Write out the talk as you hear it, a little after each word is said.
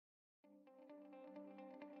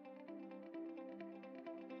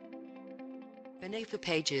Bunifu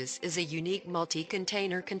Pages is a unique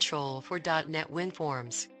multi-container control for .NET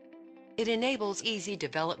Winforms. It enables easy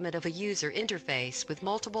development of a user interface with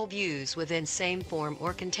multiple views within same form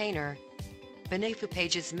or container. Bunifu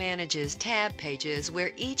Pages manages tab pages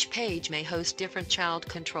where each page may host different child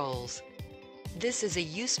controls. This is a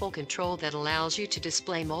useful control that allows you to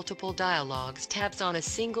display multiple dialogues tabs on a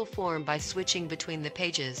single form by switching between the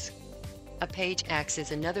pages. A page acts as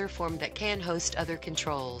another form that can host other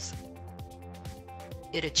controls.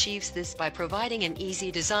 It achieves this by providing an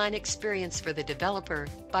easy design experience for the developer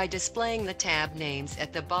by displaying the tab names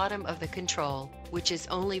at the bottom of the control, which is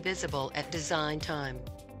only visible at design time.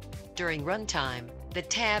 During runtime, the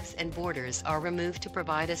tabs and borders are removed to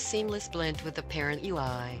provide a seamless blend with the parent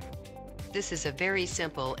UI. This is a very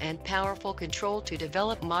simple and powerful control to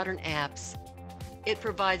develop modern apps. It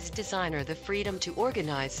provides designer the freedom to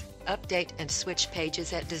organize, update, and switch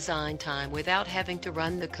pages at design time without having to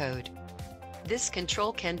run the code. This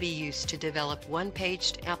control can be used to develop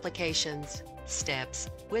one-paged applications, steps,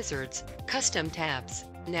 wizards, custom tabs,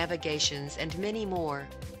 navigations, and many more.